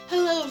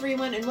Hello,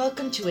 everyone, and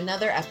welcome to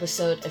another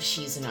episode of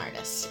She's an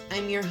Artist.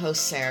 I'm your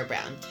host, Sarah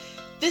Brown.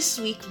 This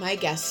week, my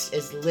guest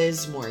is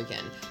Liz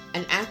Morgan,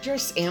 an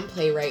actress and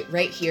playwright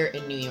right here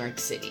in New York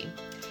City.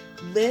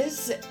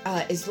 Liz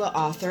is the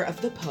author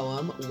of the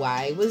poem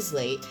Why Was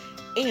Late,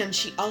 and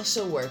she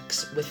also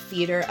works with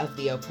Theater of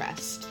the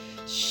Oppressed.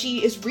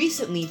 She is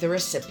recently the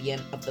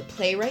recipient of the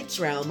Playwrights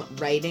Realm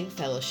Writing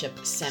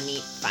Fellowship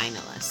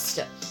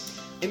semi-finalist.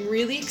 I'm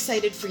really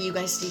excited for you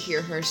guys to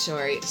hear her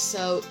story,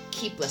 so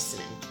keep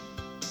listening.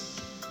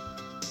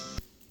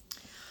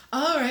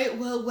 All right,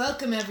 well,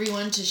 welcome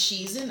everyone to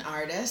She's an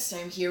Artist.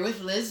 I'm here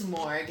with Liz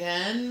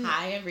Morgan.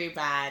 Hi,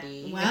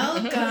 everybody.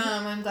 Welcome.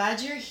 I'm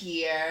glad you're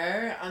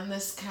here on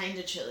this kind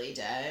of chilly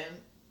day.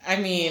 I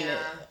mean,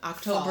 Yeah,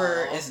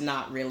 October fall. is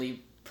not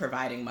really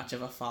providing much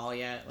of a fall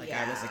yet. I was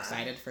Yeah.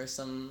 excited for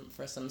some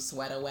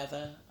sweater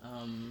weather,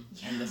 and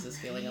this is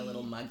feeling a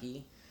little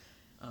muggy.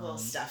 A little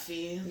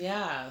stuffy.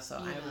 Yeah, so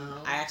You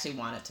know. I actually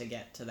wanted to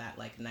get to that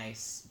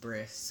nice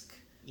brisk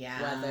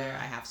weather.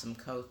 I have some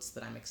coats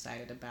that I'm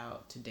excited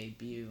about to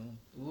debut.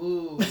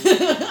 Ooh.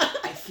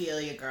 I feel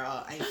you,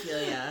 girl. I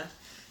feel ya.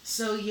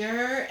 So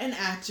you're an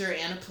actor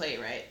and a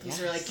playwright.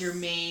 Those are Yes. your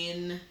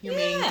main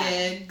Yeah.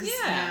 gigs.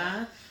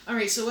 Yeah. All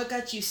right, so what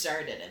got you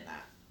started in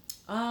that?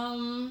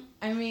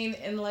 I mean,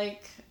 in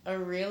a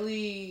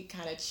really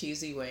kind of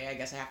cheesy way, I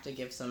guess I have to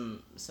give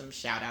some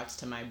shout outs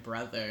to my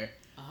brother.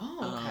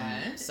 Oh,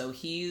 okay. So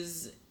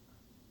he's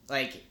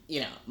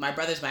my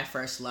brother's my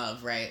first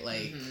love, right?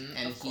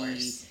 And of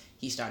course.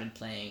 he started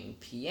playing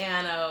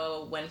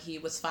piano when he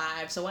was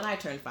 5. So when I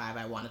turned 5,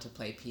 I wanted to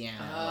play piano.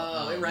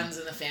 Oh, it runs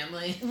in the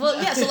family.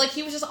 Well, yeah. So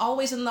he was just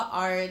always in the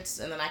arts,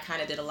 and then I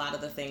kind of did a lot of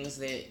the things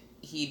that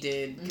he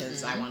did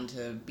because I wanted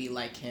to be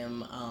like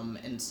him.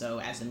 And so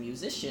as a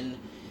musician,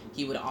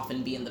 he would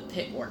often be in the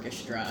pit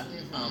orchestra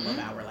of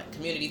our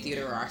community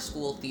theater or our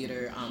school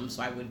theater.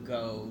 So I would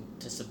go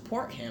to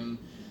support him.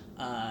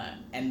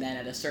 And then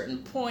at a certain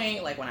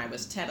point, when I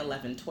was 10,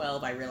 11,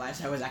 12, I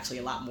realized I was actually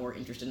a lot more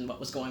interested in what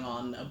was going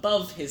on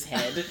above his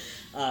head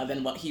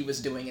than what he was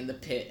doing in the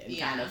pit, and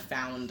kind of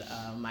found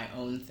my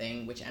own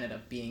thing, which ended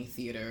up being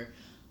theater.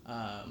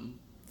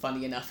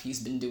 Funny enough,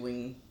 he's been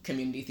doing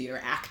community theater,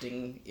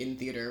 acting in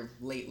theater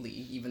lately,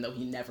 even though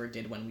he never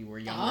did when we were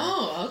younger.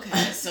 Oh,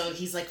 okay. So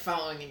he's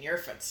following in your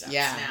footsteps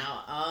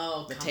now.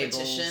 Oh, the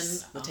competition.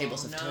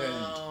 tables have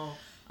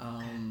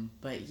turned.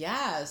 But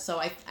yeah, so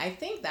I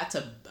think that's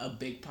a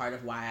big part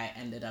of why I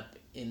ended up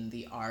in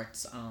the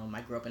arts.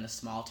 I grew up in a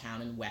small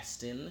town in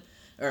Weston,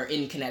 or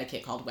in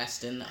Connecticut, called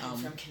Weston. I'm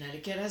from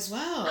Connecticut as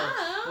well.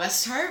 Ah.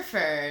 West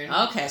Hartford.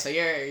 Okay, so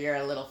you're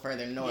a little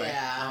further north.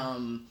 Yeah.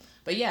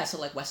 But yeah, so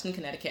Weston,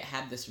 Connecticut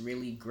had this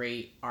really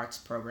great arts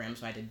program.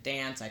 So I did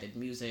dance, I did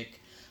music,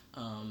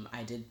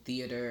 I did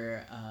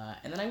theater,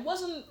 and then I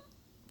wasn't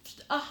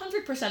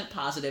 100%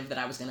 positive that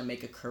I was going to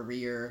make a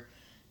career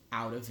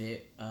out of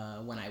it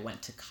when I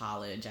went to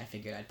college. I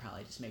figured I'd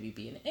probably just maybe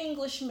be an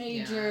English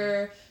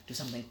major, do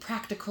something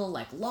practical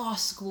like law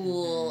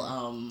school.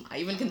 I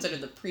even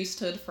considered the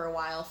priesthood for a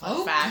while.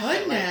 Fun fact.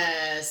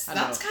 Goodness.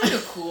 That's kind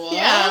of cool.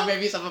 Yeah,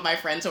 maybe some of my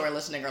friends who are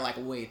listening are like,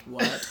 wait,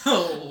 what?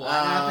 Oh, what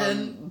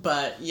happened?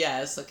 But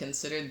yeah, so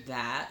considered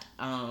that.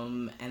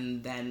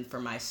 And then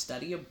for my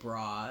study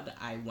abroad,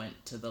 I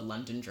went to the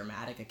London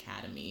Dramatic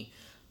Academy,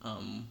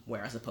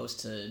 where as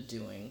opposed to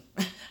doing,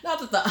 not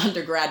that the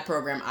undergrad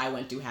program I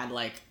went to had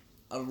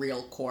a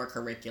real core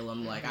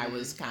curriculum, I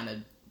was kind of.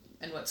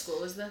 And what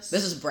school was this?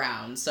 This is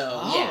Brown,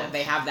 so yeah,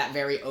 they have that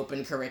very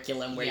open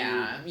curriculum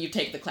where you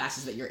take the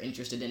classes that you're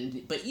interested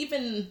in, but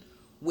even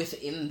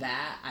within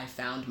that, I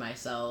found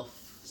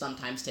myself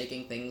sometimes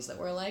taking things that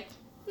were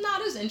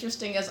not as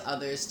interesting as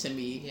others to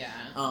me. Yeah.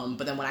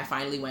 But then when I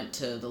finally went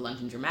to the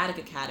London Dramatic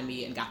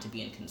Academy and got to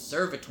be in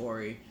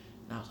conservatory,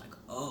 and I was like,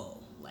 oh,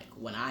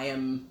 when I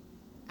am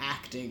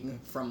acting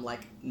from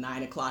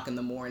 9 o'clock in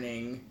the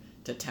morning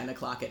to 10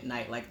 o'clock at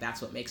night,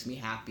 that's what makes me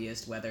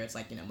happiest, whether it's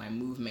my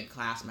movement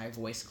class, my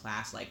voice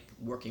class,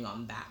 working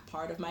on that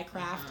part of my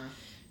craft.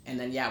 And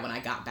then when I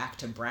got back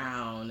to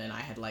Brown and I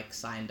had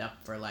signed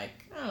up for I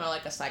don't know,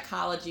 a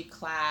psychology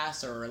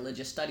class or a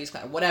religious studies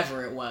class,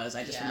 whatever it was,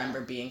 I just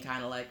remember being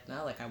kind of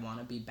no, I want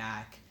to be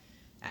back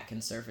at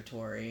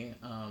conservatory.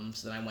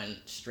 So then I went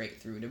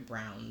straight through to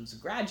Brown's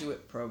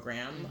graduate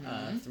program,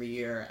 a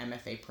 3-year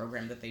MFA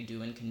program that they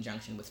do in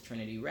conjunction with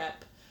Trinity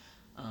Rep.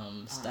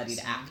 Studied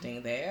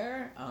acting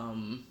there,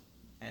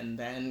 and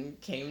then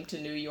came to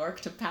New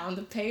York to pound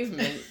the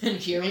pavement. And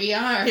here we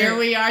are. Here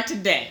we are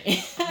today.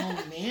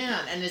 Oh,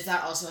 man. And is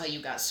that also how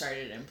you got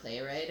started in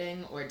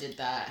playwriting, or did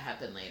that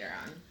happen later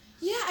on?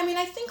 Yeah, I mean,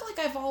 I think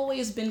I've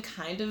always been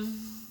kind of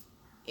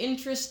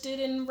interested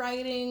in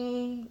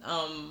writing.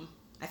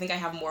 I think I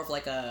have more of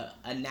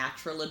a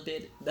natural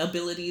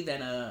ability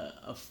than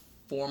a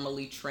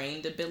formally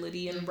trained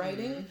ability in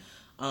writing.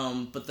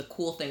 But the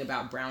cool thing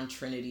about Brown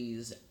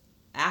Trinity's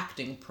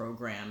acting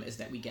program is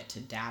that we get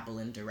to dabble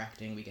in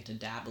directing, we get to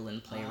dabble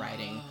in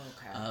playwriting.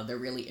 Oh, okay. They're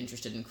really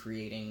interested in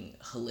creating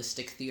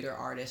holistic theater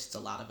artists. A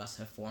lot of us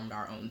have formed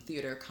our own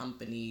theater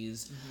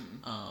companies.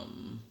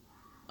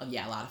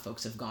 a lot of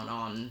folks have gone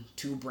on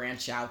to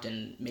branch out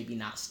and maybe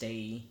not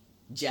stay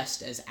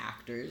just as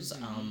actors.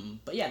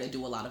 But yeah, they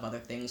do a lot of other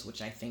things,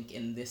 which I think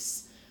in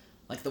this,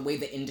 like the way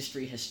the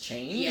industry has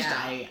changed,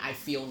 I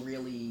feel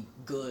really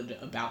good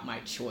about my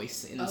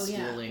choice in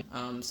schooling.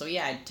 So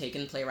yeah, I'd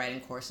taken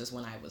playwriting courses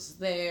when I was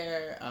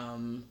there.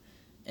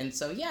 And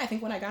so yeah, I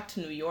think when I got to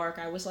New York,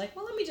 I was like,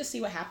 well, let me just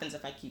see what happens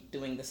if I keep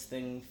doing this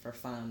thing for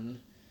fun.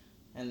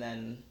 And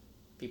then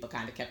people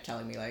kind of kept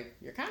telling me, like,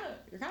 you're kind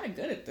of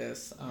good at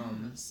this.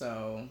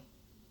 So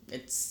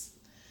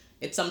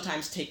it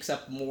sometimes takes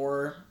up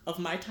more of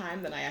my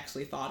time than I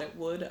actually thought it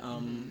would.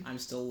 I'm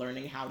still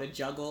learning how to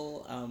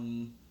juggle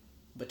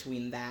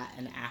between that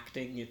and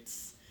acting.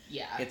 It's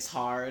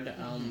hard.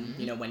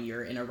 You know, when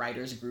you're in a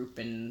writer's group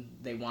and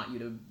they want you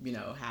to, you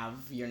know, have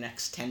your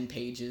next 10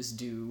 pages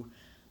due,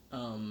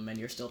 and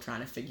you're still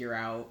trying to figure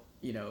out,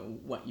 you know,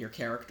 what your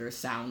characters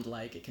sound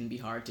like, it can be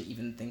hard to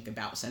even think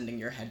about sending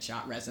your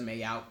headshot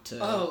resume out to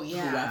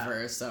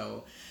whoever.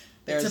 So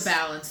there's it's a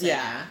balance.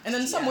 And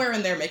then somewhere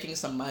in there making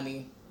some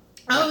money.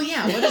 Oh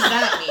yeah, what does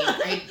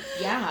that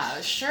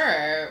mean?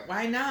 Sure,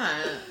 why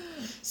not?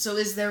 So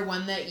is there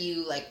one that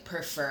you like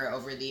prefer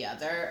over the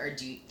other, or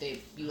do you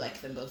like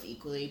them both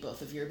equally,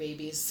 both of your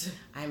babies?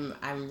 I'm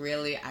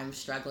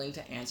struggling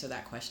to answer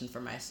that question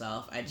for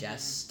myself. I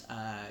just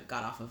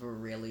got off of a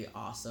really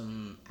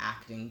awesome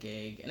acting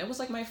gig, and it was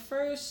like my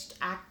first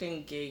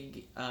acting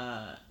gig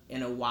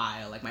in a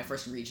while, like my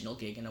first regional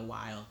gig in a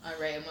while. All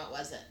right, and what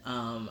was it?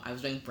 I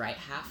was doing Bright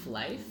Half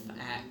Life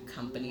at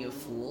Company of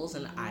Fools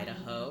in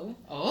Idaho.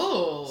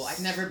 Oh,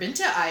 I've never been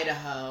to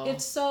Idaho.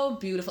 It's so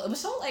beautiful. It was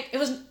so it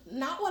was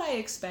not what I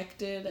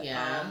expected.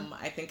 Yeah.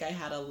 I think I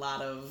had a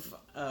lot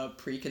of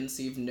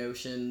preconceived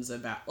notions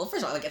about. Well,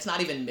 first of all, like it's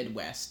not even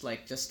Midwest.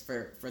 Like just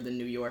for the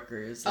New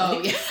Yorkers.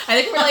 Like,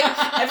 I think we're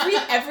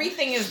like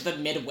everything is the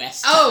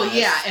Midwest.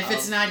 If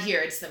it's not here,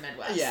 it's the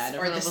Midwest. Yeah,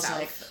 or the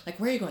South. Like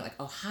where are you going? Like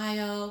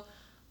Ohio.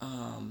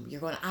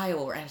 You're going to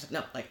Iowa. And I was like,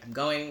 no, like I'm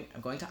going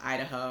to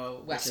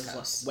Idaho, West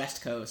Coast.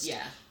 West Coast.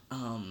 Yeah.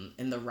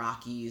 In the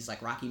Rockies,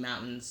 like Rocky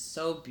Mountains,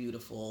 so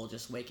beautiful.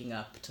 Just waking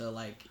up to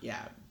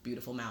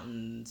beautiful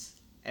mountains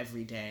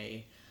every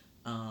day.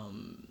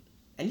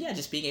 And yeah,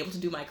 just being able to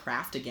do my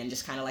craft again,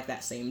 just kind of like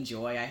that same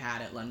joy I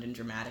had at London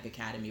Dramatic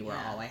Academy, where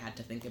all I had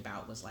to think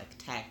about was like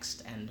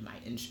text and my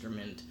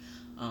instrument.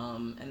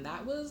 And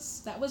that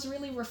was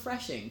really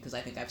refreshing, because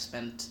I think I've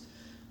spent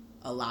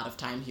a lot of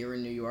time here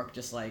in New York,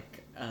 just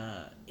like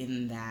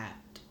in that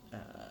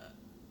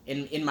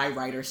in my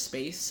writer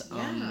space.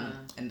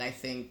 And I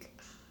think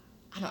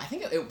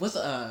it was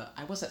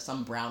I was at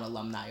some Brown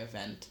alumni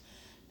event,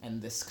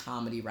 and this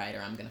comedy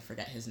writer, I'm gonna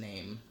forget his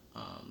name,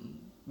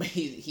 but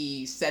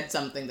he said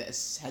something that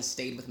has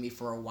stayed with me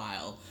for a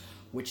while,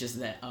 which is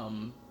that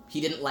he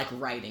didn't like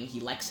writing, he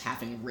likes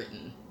having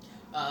written.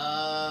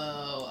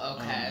 Oh,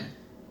 okay.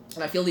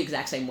 And I feel the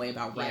exact same way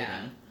about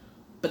writing.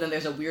 But then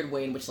there's a weird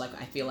way in which, like,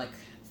 I feel like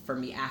for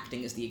me,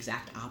 acting is the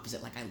exact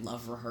opposite. Like, I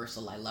love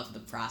rehearsal, I love the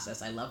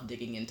process, I love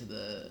digging into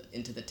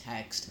the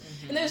text.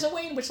 And there's a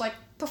way in which, like,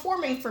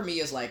 performing for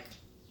me is like,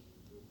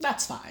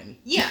 that's fine.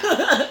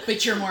 Yeah,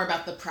 but you're more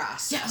about the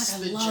process,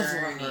 like, I love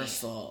journey.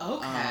 Rehearsal.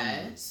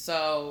 Okay.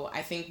 So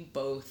I think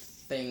both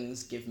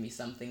things give me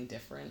something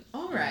different.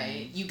 All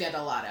right, you get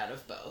a lot out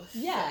of both.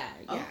 Yeah.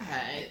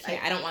 Okay.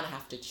 I don't want to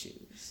have to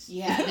choose.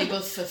 Yeah, they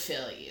both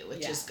fulfill you,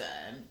 which is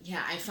good.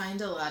 Yeah, I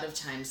find a lot of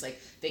times, like,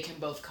 they can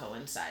both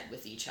coincide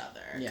with each other,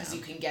 because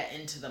you can get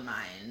into the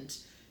mind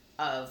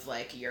of,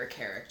 like, your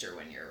character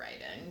when you're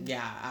writing.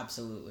 Yeah,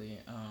 absolutely.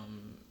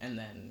 And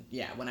then,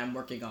 when I'm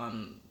working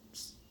on,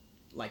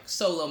 like,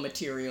 solo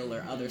material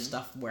or other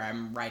stuff where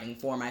I'm writing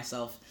for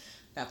myself,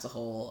 that's a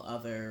whole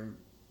other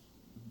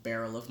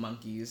barrel of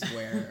monkeys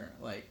where,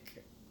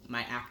 like,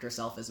 my actor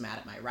self is mad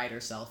at my writer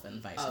self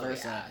and vice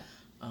versa.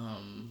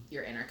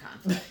 Your inner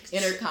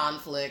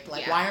conflict.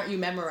 Like, why aren't you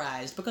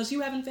memorized? Because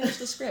you haven't finished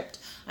the script.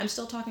 I'm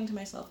still talking to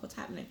myself. What's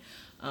happening?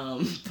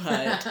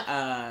 Like,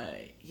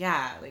 I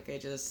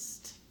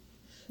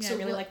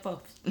really like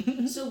both.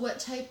 So what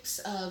types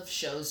of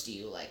shows do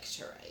you like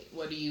to write?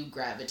 What do you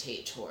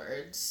gravitate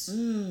towards?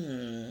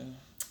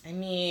 I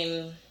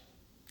mean,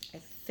 I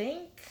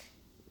think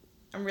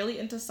I'm really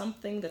into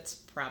something that's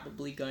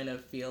probably going to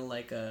feel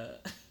like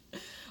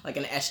like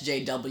an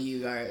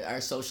SJW, our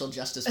social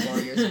justice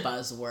warriors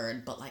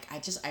buzzword, but like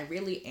I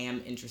really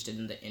am interested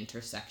in the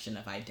intersection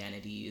of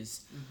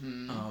identities,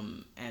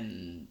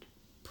 and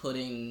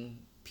putting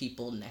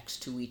people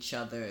next to each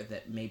other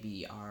that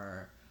maybe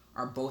are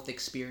both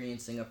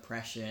experiencing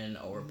oppression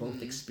or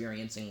both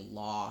experiencing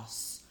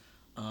loss,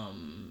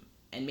 and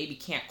maybe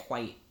can't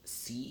quite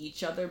see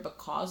each other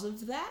because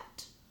of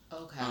that.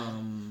 Okay.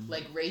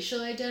 Like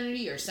racial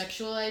identity or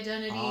sexual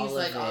identities, all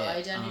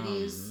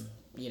identities.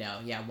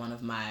 One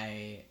of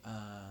my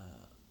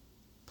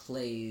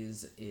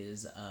plays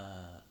is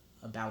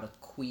about a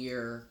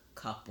queer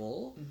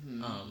couple,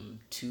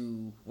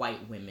 two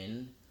white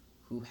women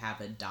who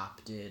have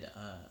adopted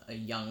a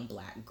young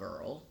Black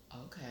girl.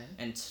 Okay.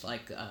 And it's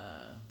like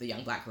the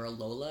young Black girl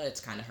Lola.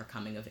 It's kind of her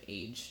coming of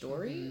age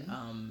story.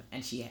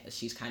 And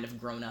she's kind of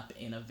grown up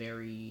in a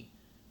very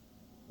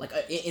like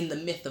in the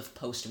myth of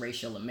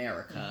post-racial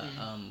America,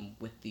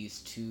 with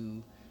these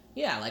two,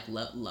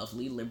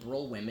 lovely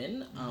liberal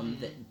women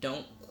that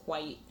don't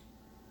quite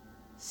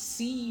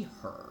see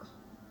her,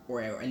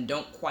 and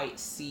don't quite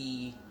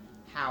see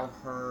how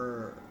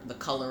the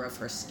color of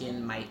her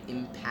skin might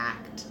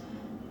impact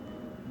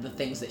the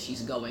things that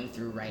she's going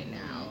through right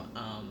now,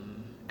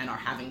 and are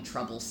having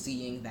trouble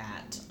seeing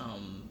that,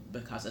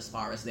 because as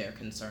far as they're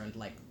concerned,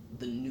 like,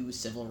 the new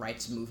civil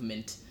rights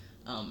movement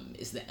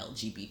is the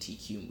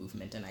LGBTQ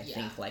movement, and I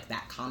think, like,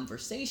 that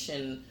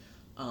conversation,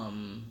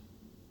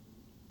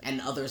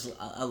 and others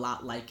a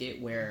lot like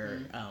it,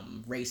 where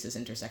race is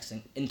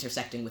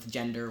intersecting with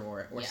gender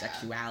or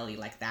sexuality,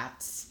 like,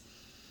 that's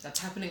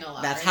happening a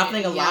lot. That's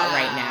happening a lot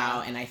right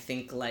now, and I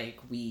think, like,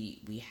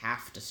 we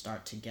have to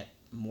start to get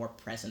more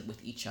present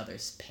with each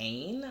other's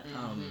pain,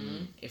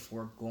 if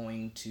we're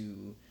going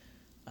to,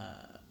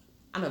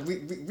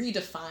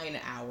 redefine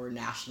our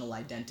national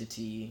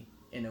identity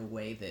in a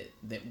way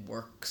that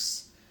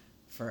works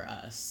for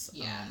us.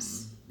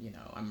 Yes.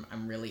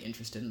 I'm really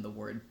interested in the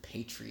word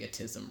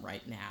patriotism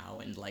right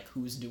now, and, like,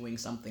 who's doing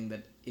something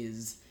that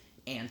is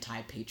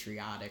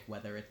anti-patriotic,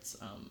 whether it's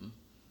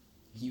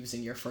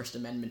using your First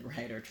Amendment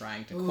right or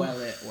trying to quell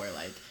it, or,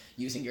 like,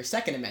 using your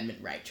Second Amendment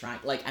right,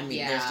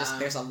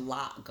 there's a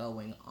lot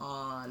going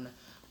on,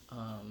 but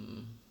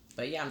I'm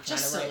trying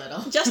just to write a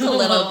little. Just a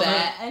little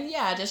bit, and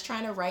just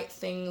trying to write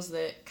things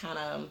that kind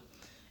of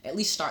at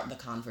least start the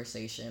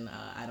conversation.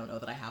 I don't know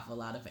that I have a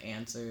lot of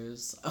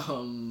answers.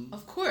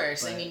 Of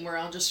course, I mean, we're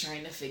all just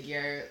trying to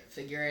figure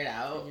it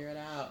out.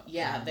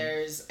 Yeah,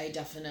 I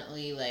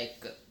definitely,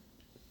 like,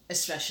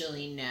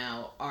 especially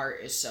now,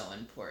 art is so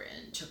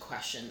important to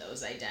question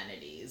those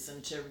identities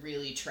and to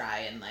really try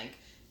and, like,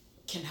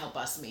 can help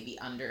us maybe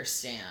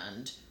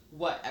understand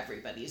what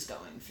everybody's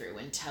going through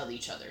and tell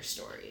each other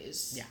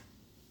stories. Yeah.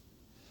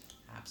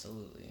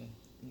 Absolutely.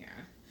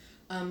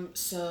 Yeah.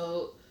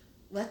 So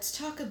let's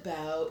talk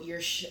about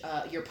your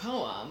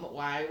poem,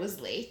 Why I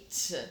Was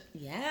Late.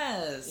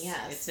 Yes.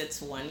 It's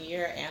its 1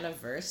 year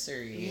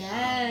anniversary.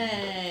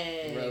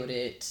 Yay. Wrote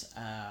it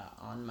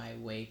on my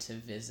way to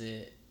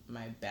visit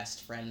my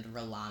best friend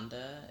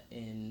Rolanda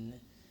in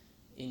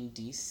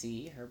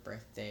DC. Her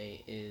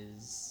birthday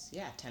is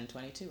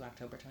 10/22,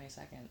 October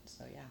 22nd.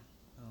 So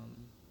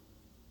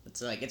it's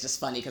just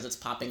funny because it's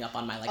popping up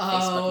on my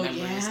Facebook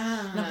memories,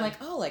 and I'm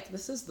like,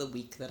 this is the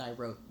week that I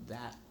wrote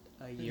that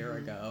a year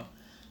ago.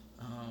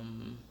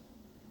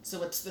 So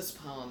what's this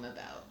poem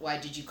about? Why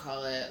did you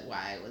call it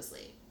Why I Was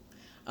Late?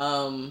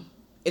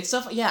 It's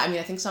stuff. I mean,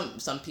 I think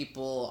some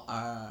people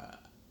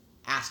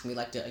ask me,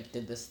 like,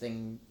 did this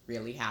thing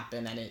really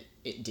happen? And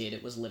it did.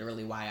 It was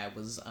literally why I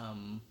was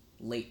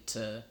late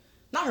to,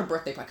 not her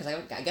birthday party,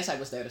 because I guess I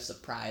was there to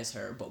surprise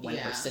her, but when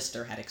her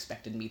sister had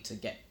expected me to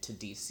get to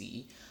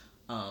DC,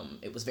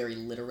 it was very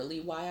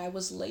literally why I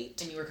was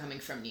late. And you were coming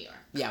from New York?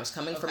 Yeah, I was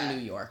coming from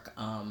New York,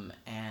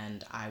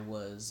 and I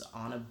was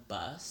on a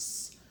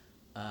bus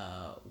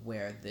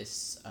where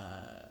this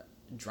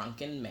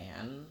drunken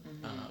man,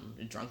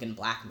 a drunken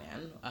Black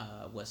man,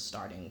 was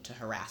starting to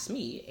harass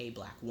me, a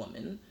Black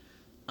woman,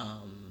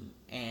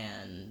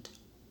 and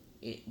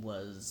it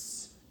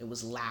was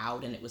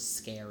loud and it was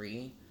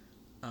scary,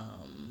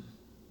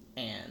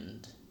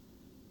 and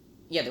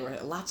there were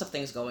lots of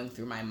things going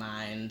through my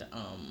mind.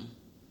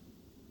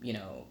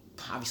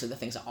 Obviously the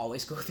things that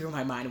always go through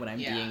my mind when I'm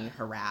being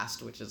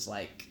harassed, which is,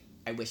 like,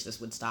 I wish this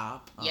would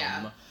stop.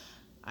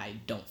 I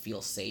don't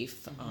feel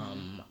safe.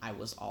 I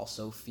was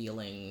also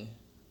feeling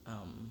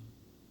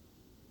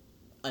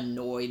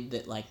annoyed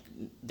that, like,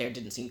 there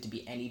didn't seem to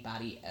be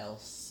anybody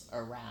else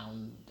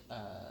around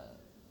that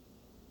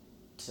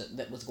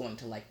was going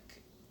to,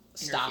 like,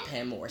 stop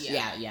him or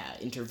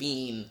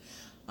intervene.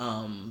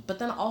 But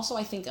then also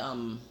I think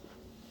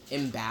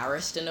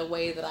embarrassed in a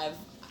way that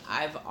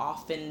I've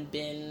often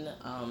been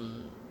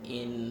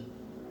in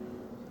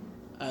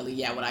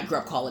what I grew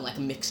up calling, like,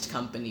 mixed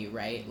company,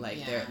 right?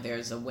 Like,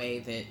 there's a way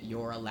that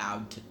you're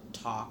allowed to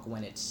talk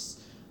when it's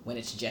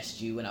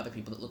just you and other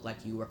people that look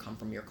like you or come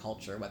from your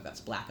culture, whether that's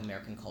Black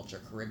American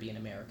culture, Caribbean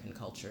American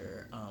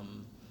culture,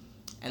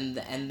 and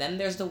then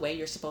there's the way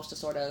you're supposed to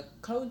sort of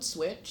code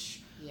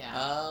switch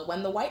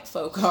when the white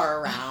folk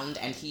are around,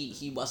 and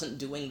he wasn't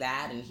doing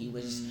that, and he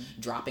was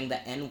dropping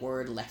the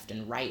N-word left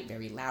and right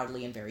very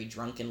loudly and very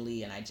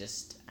drunkenly, and I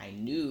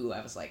knew,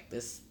 I was like,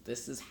 this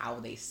is how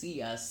they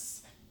see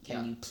us.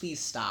 Can you please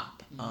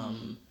stop?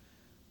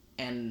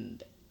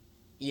 And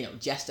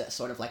just at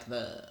sort of, like,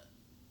 the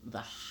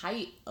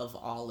height of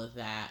all of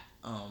that,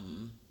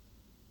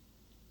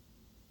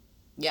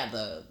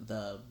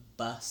 the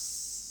bus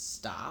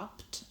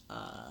stopped.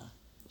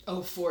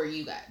 For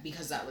you guys,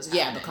 because that was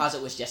happening. Yeah, because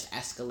it was just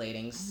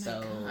escalating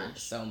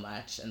so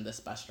much, and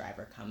this bus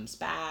driver comes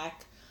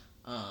back,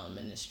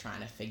 and is trying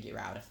to figure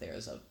out if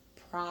there's a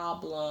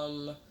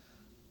problem,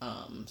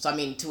 So I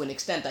mean, to an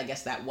extent, I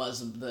guess that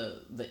was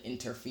the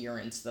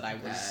interference that I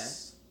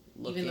was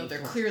looking Even though there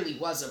for. Clearly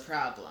was a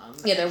problem.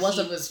 Yeah, there was.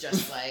 He was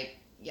just like,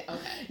 yeah,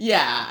 okay.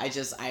 Yeah, I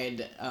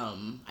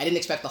didn't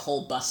expect the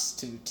whole bus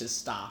to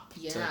stop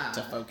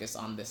to focus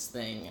on this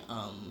thing.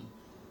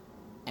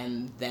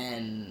 And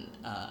then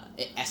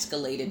it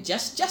escalated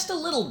just a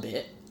little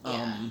bit.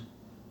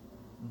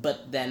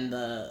 But then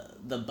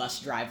the bus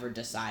driver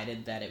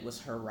decided that it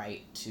was her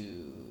right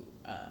to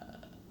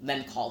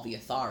then call the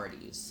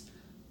authorities.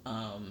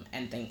 And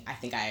I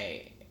think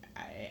I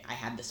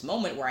had this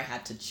moment where I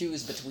had to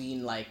choose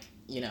between, like,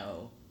 you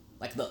know,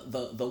 like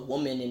the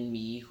woman in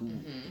me who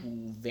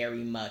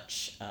very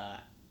much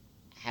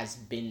has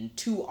been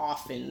too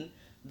often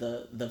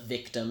the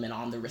victim and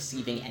on the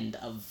receiving end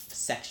of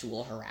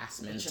sexual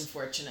harassment, which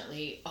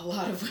unfortunately a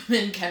lot of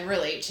women can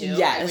relate to.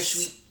 Yes. I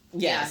wish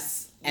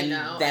and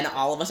then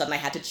all of a sudden I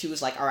had to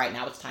choose, like, all right,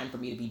 now it's time for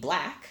me to be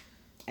black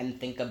and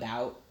think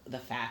about the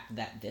fact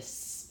that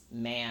this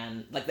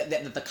man, like,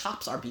 that the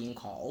cops are being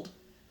called.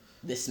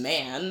 This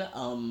man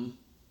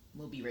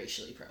will be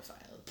racially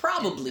profiled.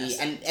 Probably,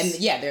 and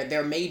yeah,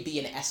 there may be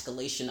an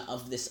escalation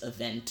of this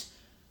event,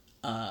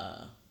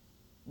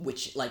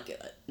 which, like,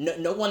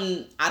 no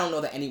one, I don't know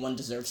that anyone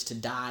deserves to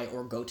die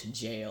or go to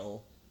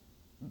jail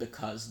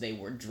because they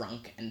were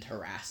drunk and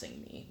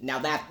harassing me. Now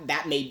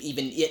that may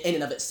even in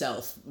and of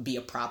itself be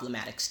a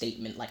problematic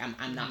statement. Like,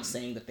 I'm not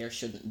saying that there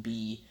shouldn't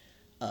be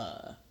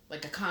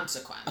like a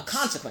consequence. A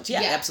consequence,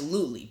 yeah.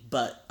 Absolutely.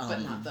 But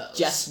not those.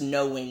 Just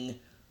knowing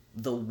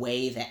the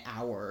way that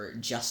our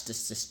justice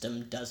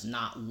system does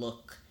not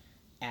look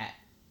at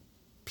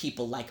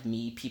people like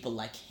me, people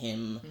like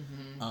him,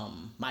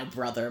 my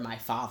brother, my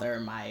father,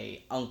 my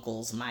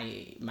uncles,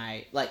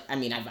 my like, I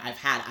mean, I've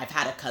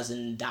had a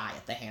cousin die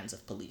at the hands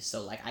of police,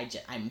 so, like,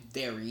 I'm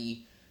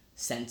very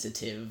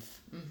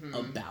sensitive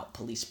about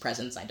police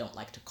presence. I don't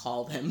like to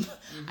call them.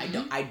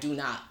 I do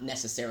not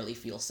necessarily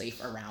feel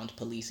safe around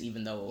police,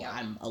 even though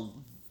I'm a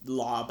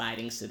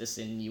law-abiding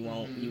citizen. You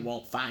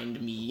won't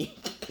find me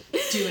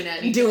doing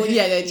anything.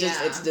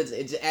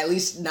 It's at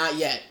least not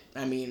yet.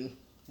 I mean,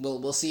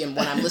 we'll see him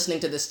when I'm listening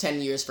to this 10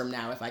 years from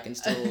now, if I can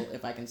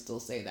still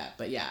say that.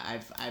 But yeah,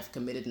 I've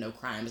committed no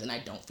crimes, and I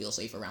don't feel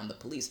safe around the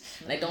police,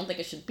 and I don't think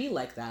it should be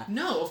like that.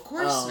 No, of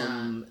course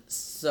not.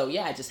 So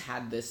yeah, I just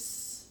had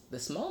this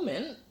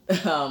moment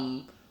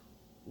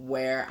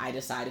where I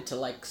decided to,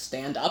 like,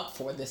 stand up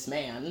for this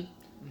man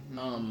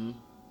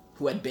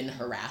who had been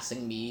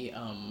harassing me.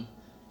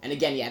 And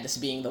again, yeah, this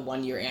being the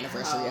 1 year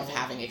anniversary of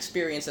having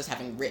experienced this,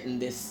 having written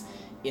this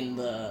in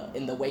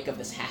the wake of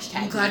this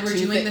hashtag. I'm glad we're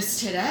doing this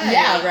today.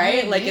 Yeah,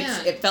 right? Like,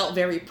 it felt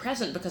very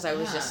present because I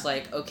was just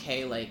like,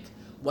 okay, like,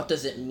 what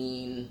does it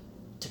mean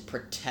to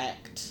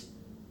protect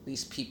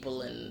these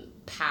people in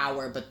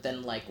power? But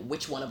then, like,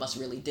 which one of us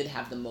really did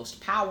have the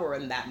most power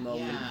in that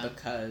moment?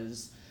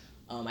 Because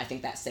I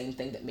think that same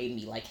thing that made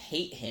me, like,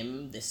 hate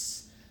him,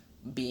 this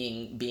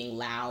being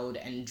loud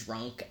and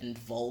drunk and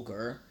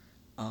vulgar,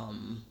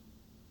 and,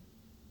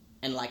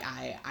 like,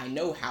 I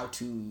know how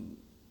to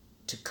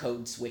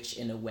code switch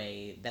in a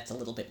way that's a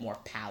little bit more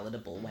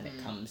palatable when it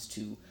comes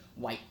to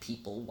white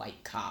people,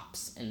 white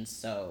cops, and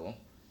so...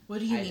 What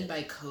do you mean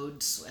by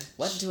code switch?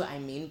 What do I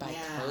mean by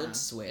code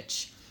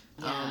switch?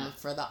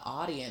 For the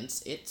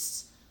audience,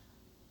 it's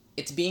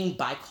being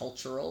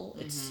bicultural.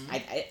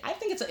 I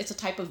think it's a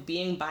type of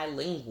being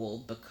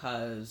bilingual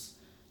because,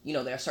 you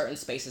know, there are certain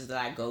spaces that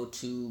I go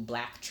to,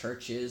 black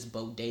churches,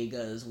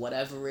 bodegas,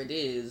 whatever it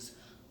is,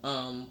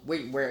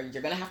 where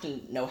you're gonna have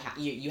to know how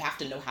you have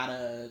to know how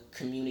to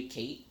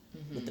communicate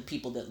with the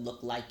people that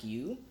look like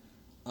you.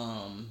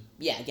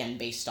 Again,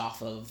 based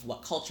off of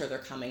what culture they're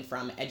coming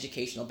from,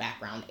 educational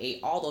background,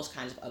 all those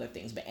kinds of other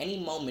things. But any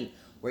moment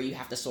where you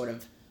have to sort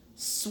of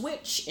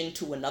switch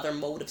into another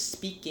mode of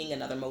speaking,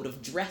 another mode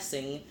of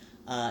dressing,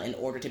 in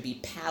order to be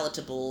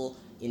palatable,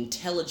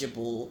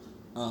 intelligible,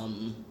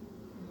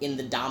 in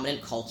the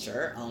dominant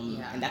culture,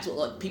 and that's what,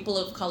 like, people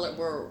of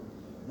color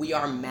we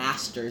are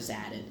masters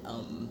at it.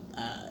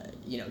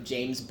 You know,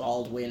 James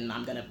Baldwin,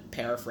 I'm gonna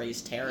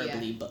paraphrase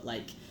terribly, but,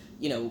 like,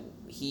 you know,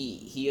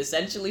 he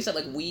essentially said,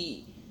 like,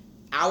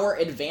 our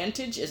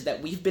advantage is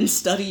that we've been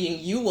studying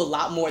you a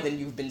lot more than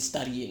you've been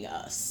studying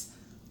us.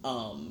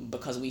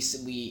 Because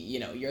we, you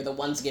know, you're the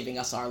ones giving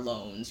us our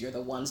loans. You're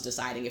the ones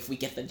deciding if we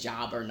get the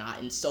job or not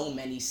in so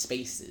many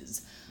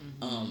spaces.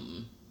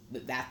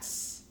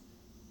 That's,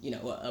 you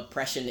know,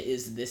 oppression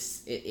is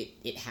this,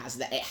 it has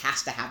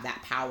to have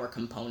that power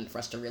component for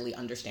us to really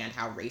understand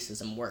how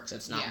racism works.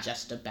 It's not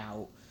just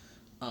about,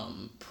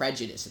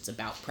 prejudice. It's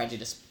about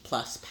prejudice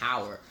plus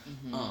power.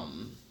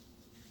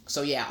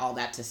 So yeah, all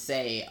that to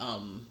say,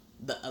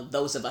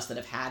 those of us that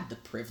have had the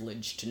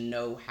privilege to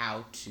know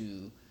how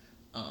to,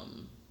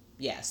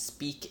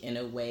 speak in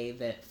a way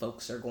that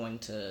folks are going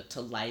to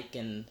like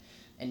and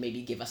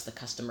maybe give us the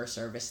customer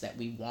service that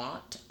we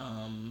want,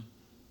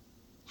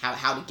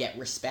 how to get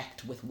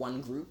respect with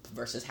one group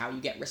versus how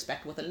you get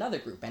respect with another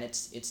group. And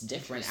it's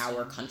different.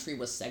 Our country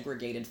was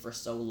segregated for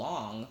so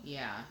long.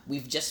 Yeah.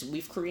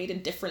 We've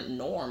created different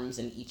norms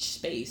in each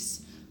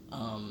space.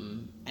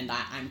 And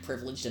I'm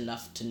privileged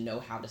enough to know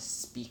how to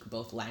speak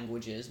both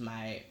languages.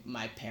 My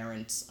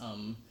parents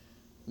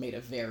made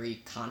a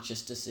very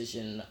conscious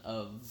decision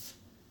of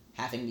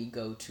having me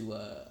go to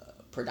a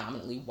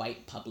predominantly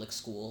white public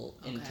school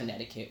in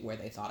Connecticut, where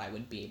they thought I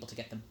would be able to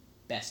get the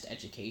best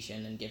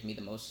education and give me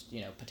the most,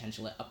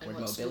 potential upward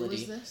mobility.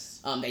 School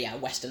is this?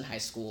 Weston High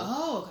School.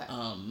 Oh, okay.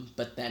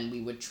 But then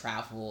we would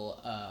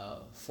travel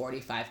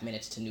 45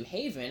 minutes to New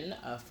Haven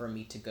for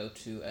me to go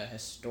to a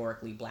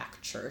historically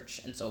Black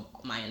church, and so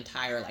my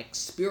entire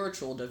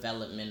spiritual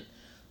development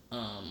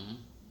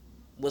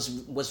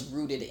was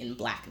rooted in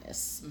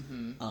Blackness.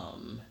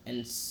 Mm-hmm.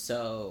 And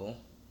so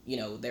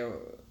there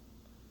were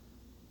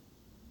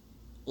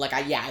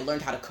I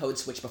learned how to code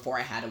switch before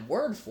I had a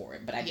word for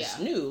it, but I just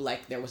knew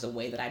there was a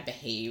way that I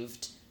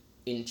behaved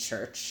in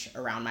church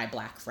around my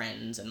Black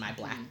friends and my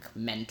Black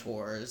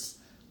mentors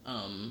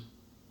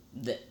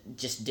that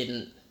just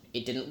didn't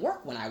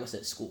work when I was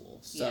at school.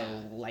 So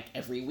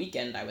every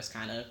weekend I was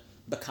kind of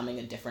becoming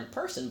a different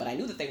person, but I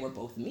knew that they were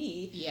both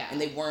me. Yeah. And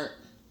they weren't,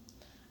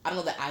 I don't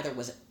know that either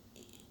was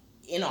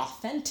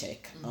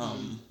inauthentic,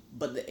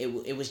 but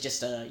it was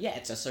just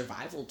it's a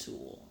survival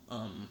tool.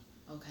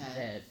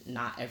 That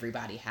not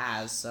everybody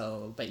has.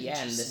 So, but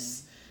yeah,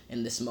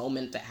 in this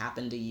moment that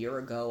happened a year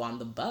ago on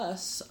the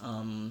bus,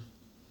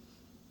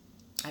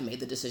 I made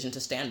the decision to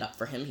stand up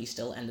for him. He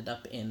still ended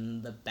up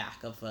in the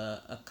back of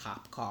a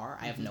cop car.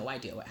 I have no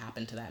idea what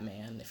happened to that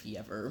man, if he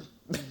ever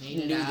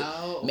made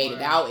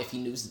it out, if he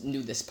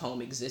knew this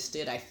poem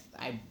existed.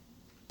 I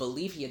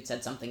believe he had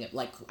said something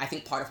I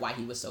think part of why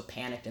he was so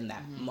panicked in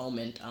that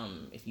moment,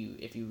 if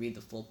you read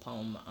the full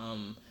poem,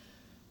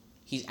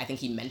 I think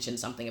he mentioned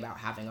something about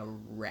having a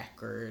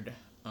record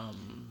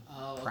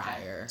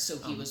prior. So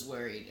he was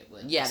worried it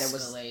would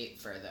escalate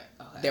further.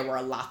 Okay. There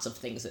were lots of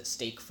things at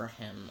stake for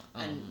him.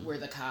 And were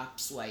the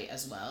cops white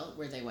as well?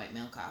 Were they white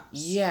male cops?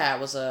 Yeah,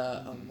 it was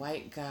a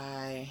white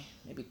guy,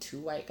 maybe two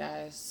white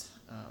guys.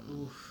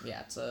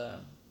 Yeah, that's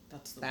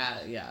the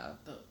that. Yeah.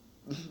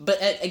 But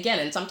again,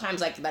 and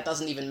sometimes that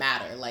doesn't even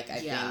matter. I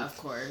think, of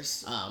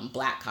course,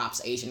 Black cops,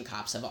 Asian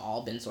cops have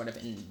all been sort of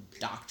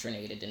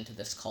indoctrinated into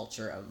this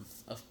culture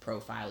of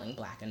profiling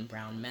Black and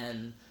brown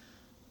men.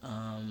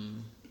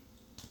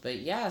 But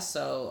yeah,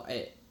 so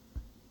and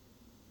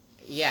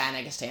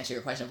I guess to answer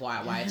your question of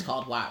why it's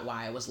called why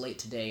I was late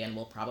today and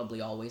will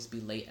probably always be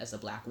late as a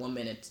Black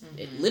woman, it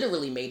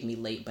literally made me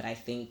late, but I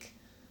think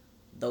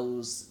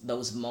those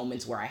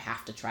moments where I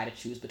have to try to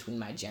choose between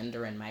my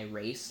gender and my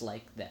race,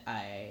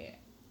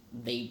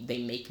 they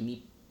make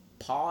me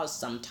pause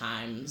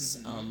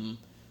sometimes,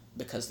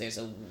 because there's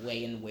a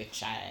way in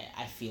which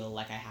I feel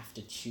like I have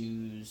to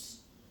choose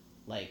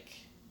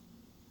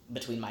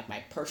between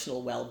my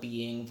personal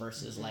well-being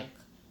versus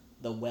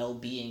the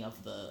well-being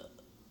of the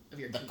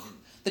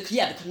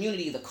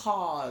community, the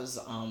cause,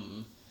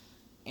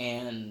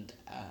 and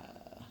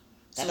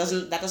that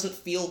doesn't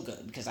feel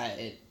good, because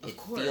it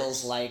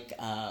feels like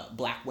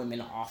Black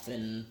women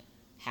often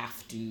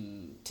have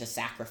to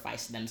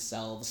sacrifice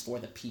themselves for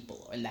the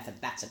people, and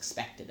that's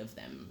expected of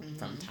them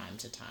from time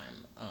to time.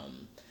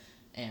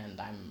 And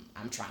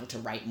I'm trying to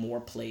write more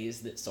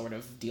plays that sort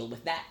of deal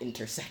with that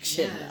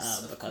intersection,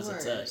 because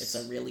it's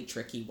a really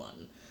tricky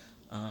one.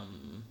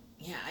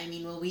 Yeah, I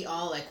mean, well, we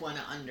all want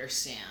to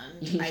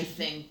understand. I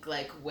think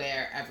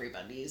where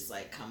everybody's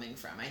coming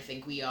from. I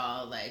think we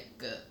all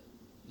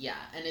yeah,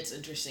 and it's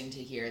interesting to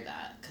hear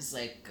that, because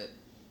I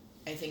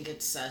think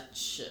it's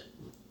such,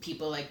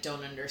 people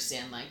don't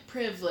understand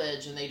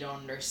privilege, and they don't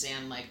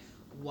understand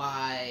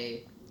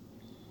why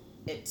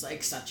it's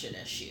such an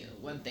issue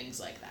when things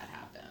like that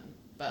happen.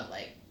 But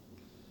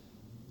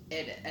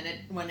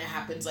when it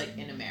happens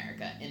in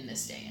America in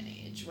this day and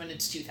age, when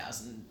it's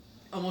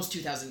almost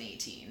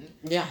 2018.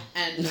 Yeah.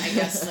 And I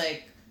guess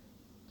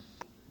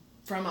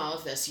from all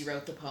of this, you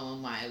wrote the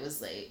poem Why I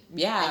Was Late.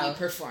 Yeah. And you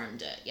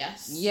performed it,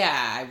 yes? Yeah,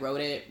 I wrote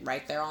it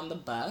right there on the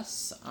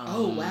bus.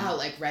 Oh, wow,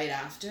 right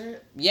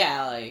after?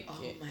 Yeah, oh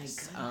my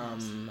goodness.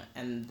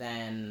 And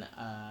then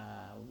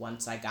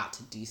once I got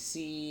to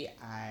DC,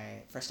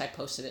 I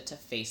posted it to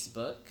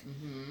Facebook,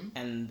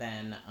 and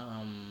then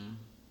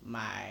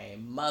my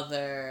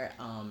mother,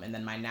 and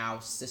then my now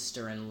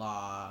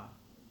sister-in-law,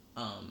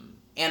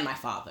 and my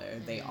father,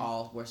 they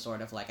all were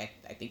sort of I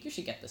think you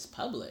should get this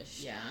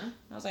published. Yeah.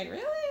 I was like,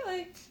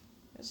 really?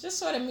 It's just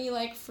sort of me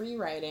free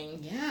writing.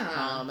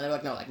 Yeah. And they were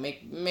like, no,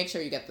 make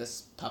sure you get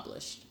this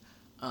published.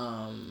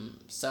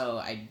 So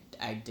I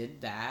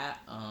did that.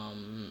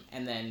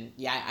 And then,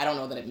 I don't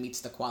know that it meets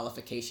the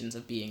qualifications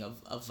of being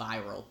a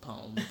viral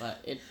poem,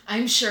 but it...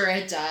 I'm sure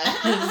it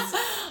does.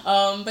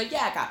 But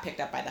yeah, it got picked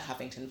up by the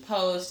Huffington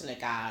Post, and it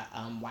got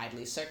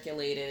widely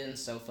circulated, and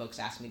so folks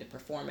asked me to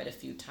perform it a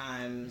few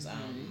times.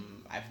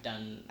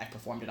 I've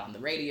performed it on the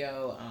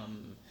radio,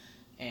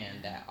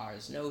 and at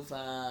Ars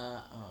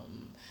Nova.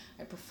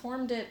 I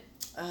performed it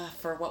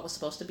for what was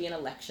supposed to be an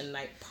election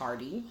night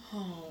party.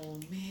 Oh,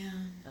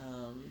 man.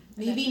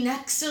 Maybe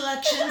next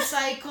election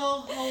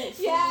cycle,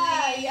 hopefully.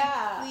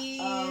 Yeah.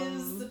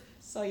 Please.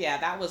 So yeah,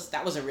 that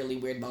was a really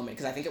weird moment,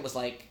 because I think it was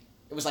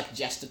it was like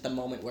just at the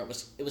moment where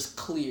it was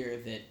clear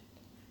that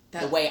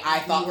That the way I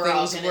thought we were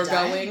all things gonna were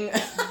die. going.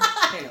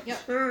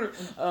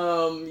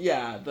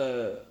 Yeah,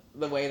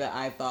 the way that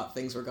I thought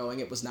things were going,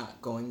 it was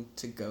not going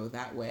to go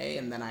that way,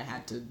 and then I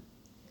had to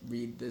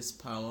read this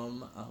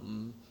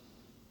poem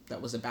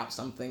that was about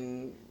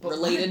something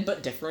related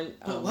but different.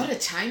 But what a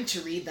time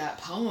to read that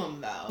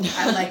poem, though.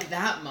 At, like,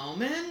 that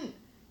moment.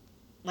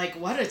 Like,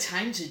 what a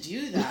time to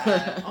do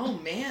that. Oh,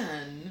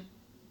 man.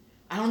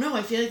 I don't know.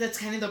 I feel like that's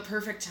kind of the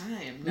perfect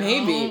time. No?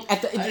 Maybe.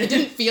 It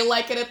didn't feel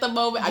like it at the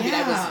moment. I mean,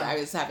 Yeah. I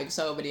was having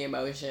so many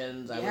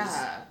emotions. I Yeah.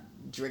 was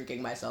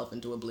drinking myself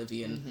into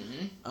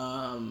oblivion.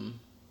 Mm-hmm.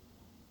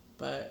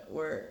 But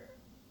we're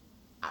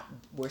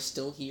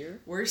still here.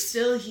 We're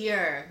still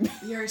here.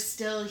 We are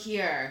still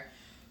here.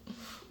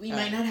 We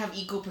might not have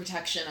equal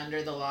protection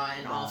under the law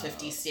in all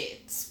 50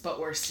 states, but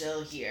we're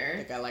still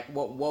here. Like I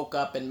woke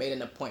up and made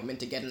an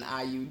appointment to get an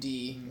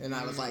IUD, and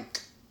I was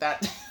like,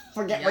 that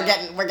we're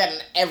getting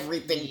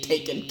everything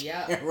taken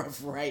care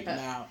of right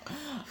now.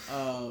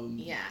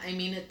 Yeah, I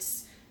mean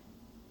it's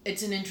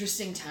an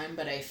interesting time,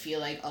 but I feel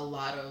like a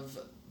lot of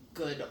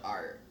good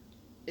art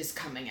is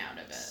coming out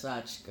of it.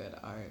 Such good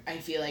art. I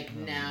feel like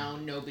now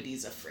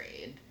nobody's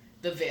afraid.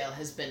 The veil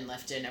has been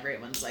lifted and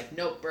everyone's like,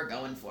 nope, we're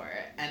going for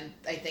it. And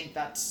I think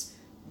that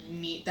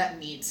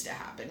needs to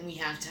happen. We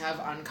have to have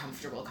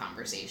uncomfortable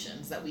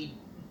conversations that we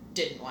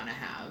didn't want to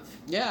have.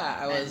 Yeah,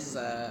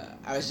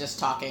 I was just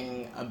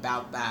talking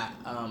about that.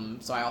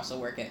 So I also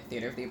work at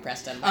Theater of the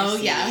Oppressed NYC. Oh,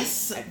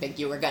 yes. I think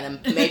you were gonna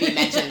maybe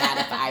mention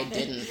that if I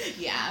didn't.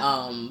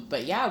 Yeah.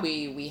 But yeah,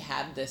 we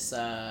had this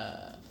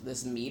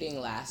this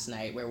meeting last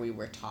night where we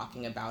were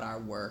talking about our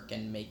work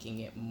and making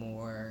it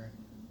more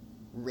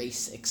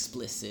race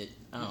explicit.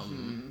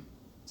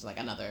 It's like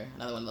another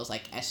one of those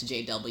like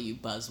SJW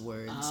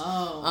buzzwords.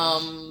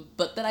 Oh.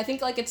 But then I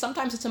think like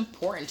sometimes it's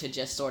important to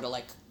just sort of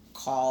like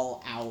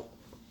call out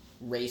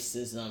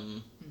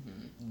racism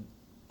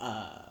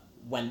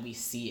when we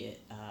see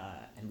it.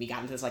 And we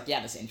got into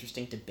this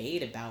interesting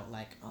debate about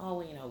like,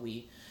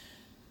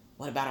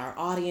 what about our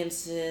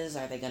audiences?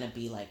 Are they gonna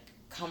be like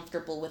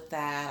comfortable with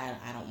that?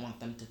 I don't want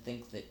them to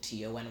think that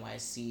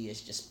TONYC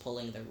is just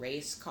pulling the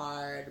race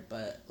card,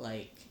 but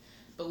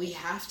we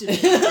have to be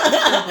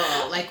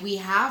comfortable. Like, we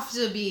have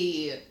to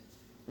be...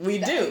 We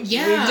do.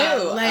 Yeah.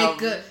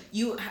 We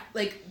do.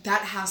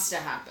 That has to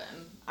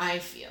happen, I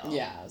feel.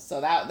 Yeah, so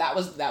that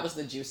was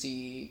the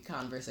juicy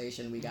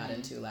conversation we got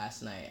into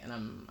last night, and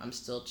I'm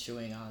still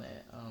chewing on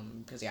it,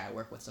 because I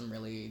work with some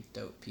really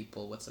dope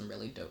people with some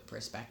really dope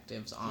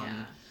perspectives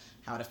on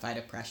how to fight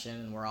oppression,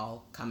 and we're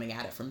all coming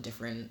at it from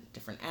different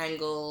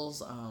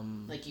angles.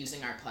 Like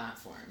using our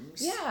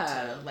platforms.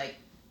 Yeah.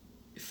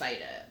 To fight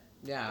it.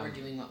 Yeah. We're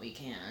doing what we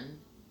can.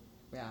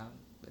 Yeah.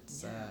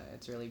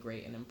 It's really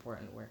great and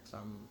important work, so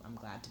I'm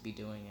glad to be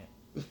doing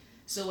it.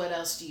 So what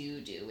else do you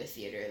do with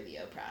Theater of the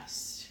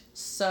Oppressed?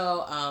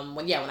 So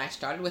when I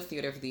started with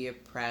Theater of the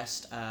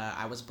Oppressed,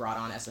 I was brought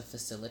on as a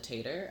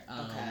facilitator.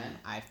 Okay.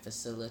 I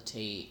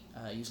facilitate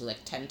usually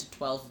 10 to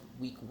 12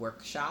 week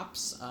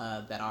workshops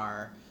that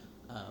are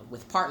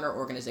with partner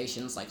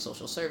organizations like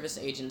social service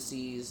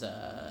agencies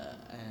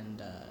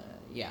and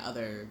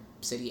other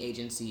city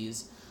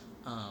agencies,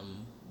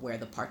 where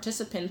the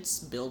participants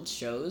build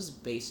shows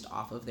based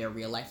off of their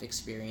real life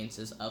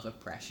experiences of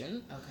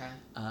oppression. Okay.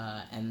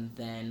 And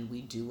then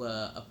we do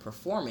a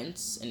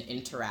performance, an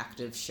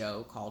interactive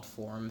show called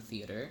Forum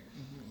Theater,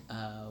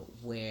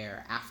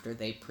 where after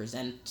they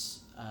present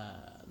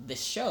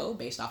this show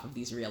based off of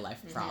these real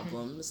life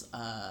problems,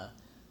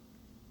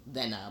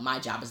 then my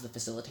job as the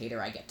facilitator,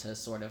 I get to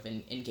sort of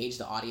engage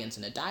the audience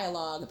in a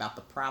dialogue about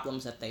the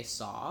problems that they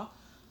saw.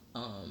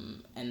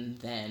 And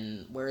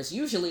then, whereas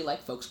usually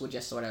folks would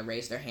just sort of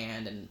raise their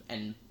hand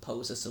and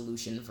pose a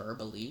solution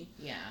verbally.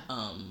 Yeah.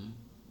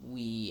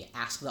 We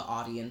ask the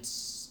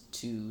audience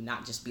to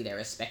not just be there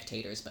as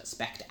spectators, but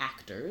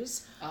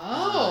spect-actors.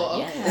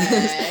 Oh,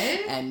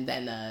 okay. And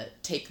then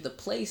take the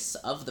place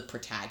of the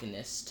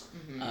protagonist,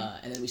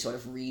 and then we sort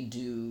of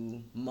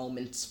redo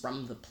moments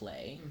from the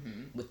play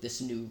with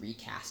this new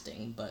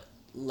recasting, but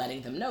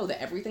letting them know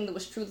that everything that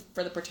was true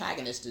for the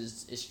protagonist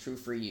is true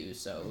for you.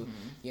 So,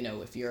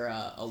 if you're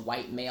a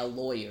white male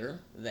lawyer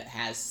that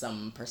has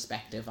some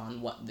perspective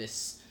on what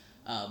this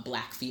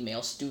black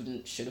female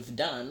student should have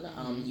done,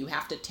 you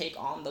have to take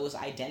on those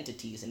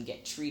identities and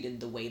get treated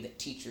the way that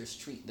teachers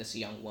treat this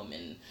young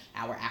woman.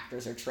 Our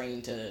actors are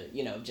trained to,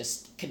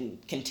 just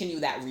continue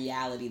that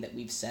reality that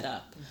we've set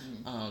up.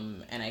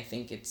 And I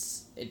think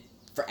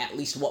for at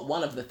least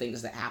one of the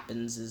things that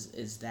happens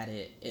is that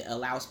it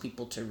allows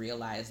people to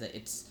realize that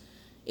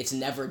it's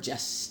never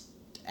just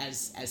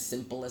as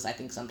simple as I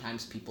think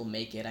sometimes people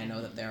make it. I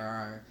know that there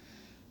are,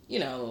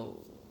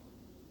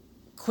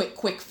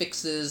 quick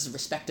fixes,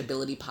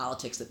 respectability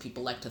politics that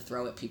people like to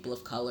throw at people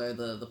of color,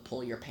 the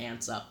pull your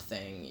pants up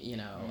thing,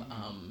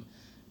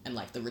 and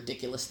the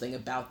ridiculous thing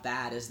about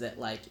that is that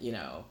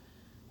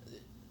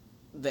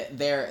that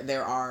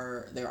there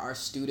are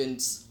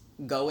students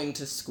going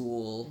to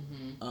school,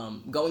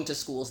 going to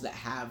schools that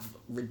have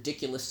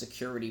ridiculous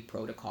security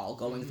protocol,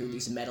 going through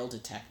these metal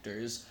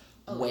detectors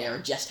where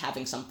just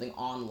having something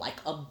on like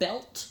a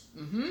belt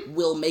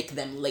will make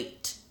them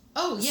late.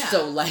 Oh, yeah.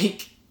 So,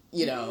 like,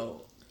 you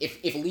know,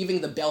 if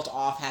leaving the belt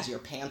off has your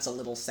pants a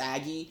little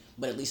saggy,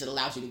 but at least it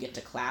allows you to get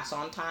to class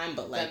on time,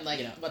 but, like, then, like,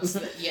 you know. what's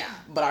the,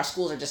 But our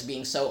schools are just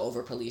being so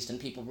over-policed, and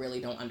people really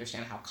don't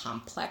understand how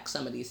complex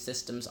some of these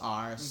systems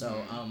are. So,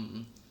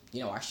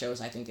 you know, our shows,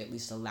 I think, at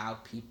least allow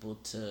people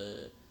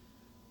to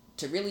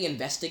really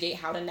investigate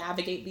how to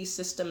navigate these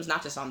systems,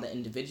 not just on the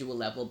individual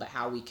level, but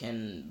how we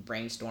can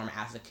brainstorm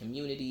as a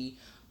community.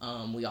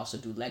 We also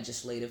do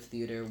legislative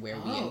theater where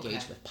we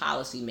engage with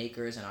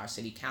policymakers and our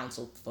city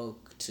council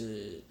folk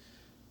to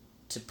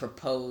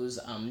propose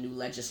new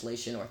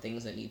legislation or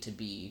things that need to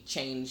be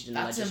changed in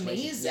legislation.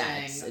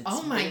 That's amazing. It's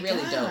oh my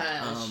really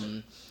gosh.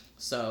 dope.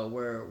 So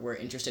we're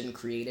interested in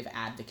creative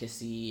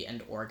advocacy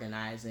and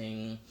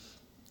organizing.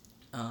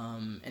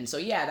 And so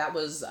yeah, that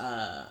was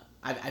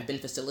I've been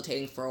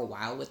facilitating for a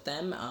while with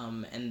them,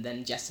 and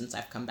then just since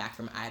I've come back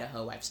from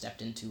Idaho, I've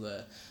stepped into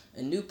a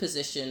new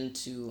position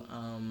to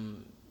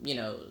you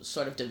know,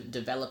 sort of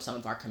develop some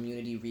of our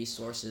community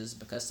resources,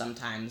 because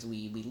sometimes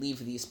we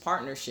leave these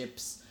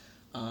partnerships,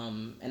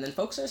 and then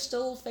folks are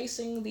still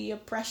facing the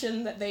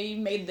oppression that they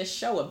made this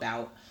show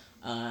about,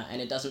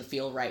 and it doesn't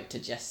feel right to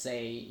just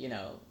say, you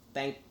know,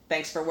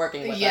 thanks for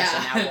working with us,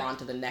 and now we're on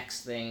to the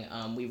next thing.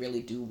 We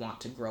really do want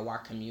to grow our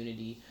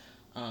community,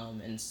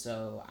 and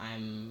so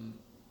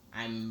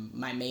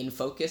my main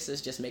focus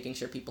is just making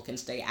sure people can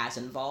stay as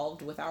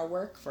involved with our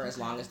work for as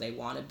long as they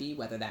want to be,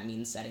 whether that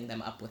means setting them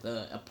up with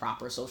a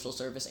proper social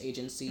service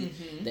agency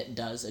that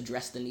does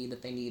address the need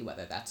that they need,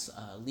 whether that's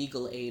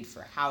legal aid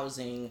for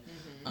housing.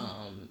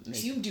 So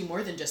you do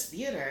more than just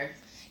theater.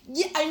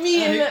 Yeah, I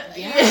mean,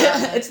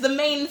 it's the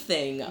main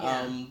thing.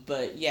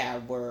 But yeah,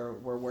 we're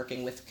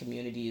working with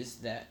communities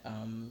that,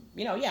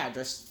 you know,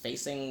 just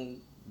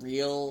facing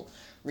real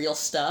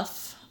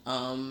stuff.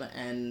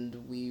 And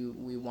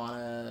we want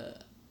to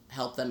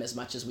help them as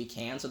much as we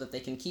can so that they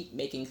can keep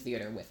making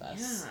theater with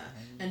us.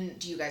 Yeah. And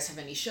do you guys have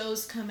any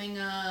shows coming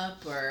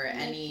up or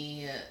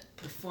any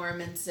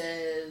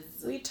performances?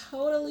 We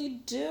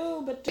totally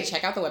do, but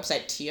check out the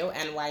website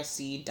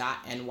tonyc.nyc,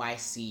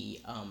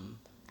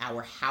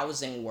 our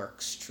Housing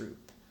Works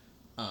troupe.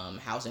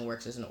 Housing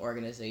Works is an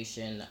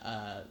organization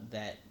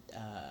that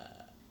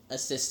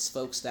assists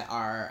folks that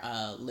are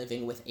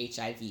living with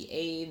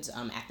HIV/AIDS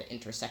at the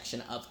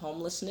intersection of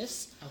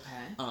homelessness.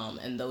 Okay.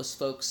 And those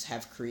folks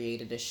have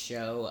created a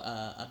show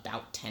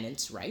about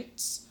tenants'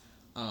 rights,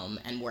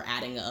 and we're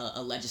adding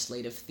a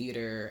legislative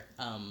theater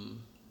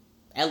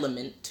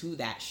element to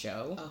that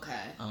show.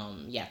 Okay.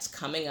 It's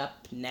coming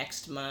up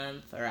next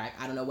month, or I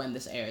don't know when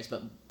this airs,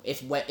 but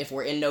if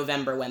we're in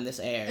November when this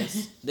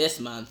airs, this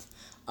month,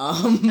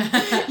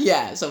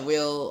 so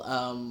we'll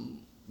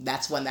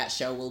that's when that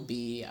show will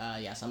be.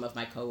 Some of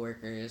my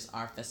coworkers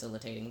are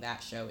facilitating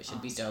that show. It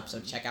should be dope. So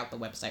check out the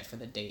website for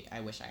the date.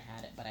 I wish I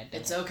had it, but I don't.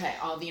 It's okay.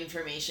 All the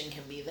information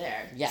can be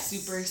there. Yes.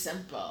 Super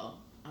simple.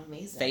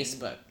 Amazing.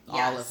 Facebook.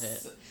 All of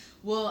it.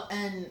 Well,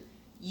 and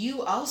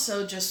you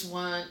also just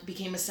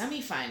became a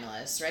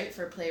semifinalist, right,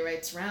 for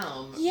Playwrights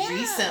Realm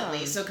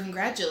recently. So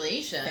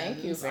congratulations.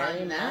 Thank you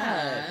very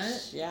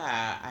much.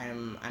 Yeah,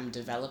 I'm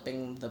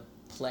developing the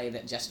play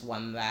that just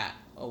won that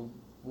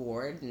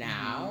award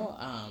now.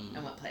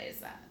 And what play is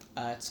that?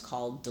 It's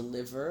called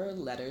Deliver: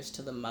 Letters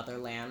to the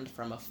Motherland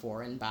from a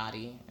Foreign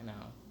Body. You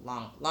know,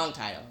 long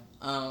title.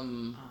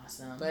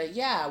 Awesome. But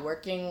yeah,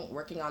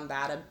 working on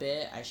that a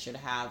bit. I should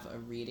have a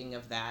reading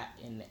of that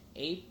in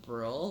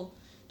April.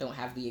 Don't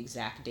have the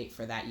exact date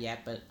for that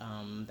yet, but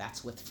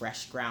that's with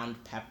Fresh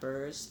Ground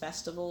Peppers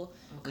Festival.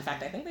 Okay. In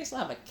fact, I think they still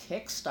have a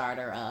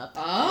Kickstarter up.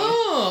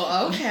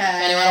 Oh, okay. If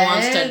anyone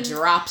wants to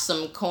drop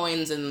some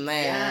coins in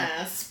there.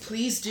 Yes,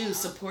 please do.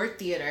 Support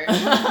theater.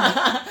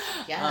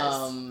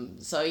 Yes.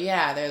 So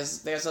yeah,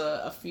 there's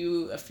a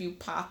few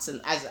pots,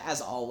 and as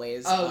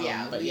always. A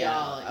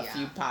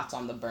few pots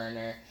on the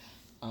burner.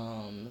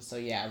 So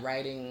yeah,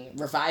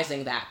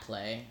 revising that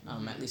play.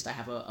 At least I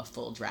have a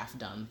full draft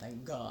done,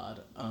 thank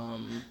God.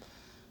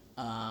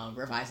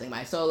 Revising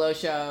my solo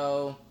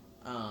show,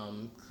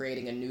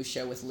 creating a new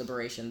show with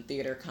Liberation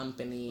Theater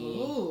Company.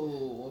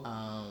 Ooh.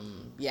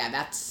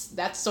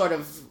 That's sort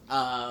of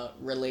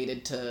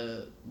related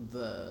to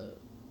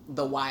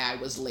the why I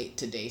was late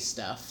today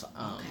stuff.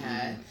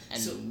 Okay.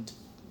 And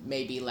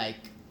maybe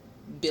like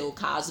Bill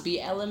Cosby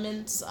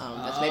elements.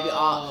 That's maybe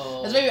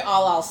all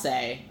I'll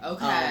say.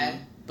 Okay.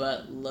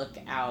 But look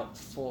out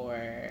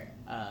for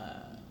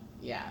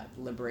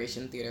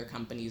Liberation Theater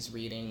Company's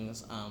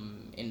readings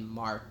in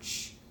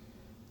March.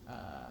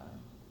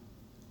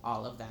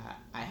 All of that.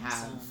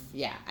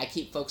 I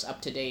keep folks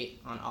up to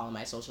date on all of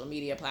my social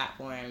media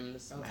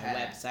platforms, my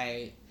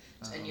website.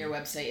 And your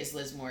website is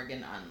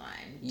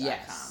lizmorganonline.com.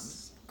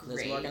 Yes.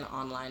 Great.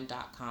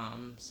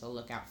 lizmorganonline.com, so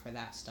look out for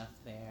that stuff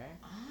there.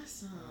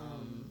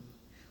 Awesome.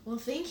 Well,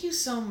 thank you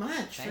so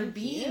much for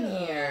being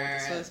here.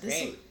 This was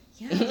great.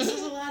 This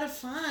was a lot of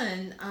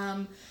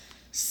fun.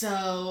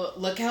 So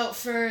look out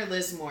for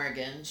Liz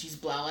Morgan. She's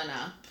blowing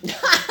up.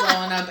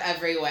 Blowing up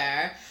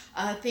everywhere.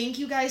 Thank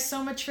you guys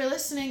so much for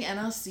listening, and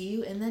I'll see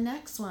you in the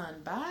next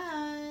one.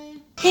 Bye.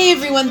 Hey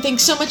everyone,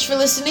 thanks so much for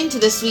listening to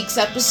this week's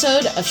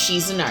episode of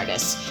She's an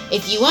Artist.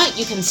 If you want,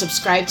 you can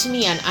subscribe to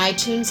me on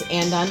iTunes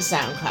and on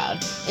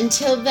SoundCloud.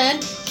 Until then,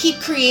 keep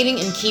creating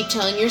and keep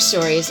telling your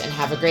stories, and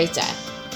have a great day.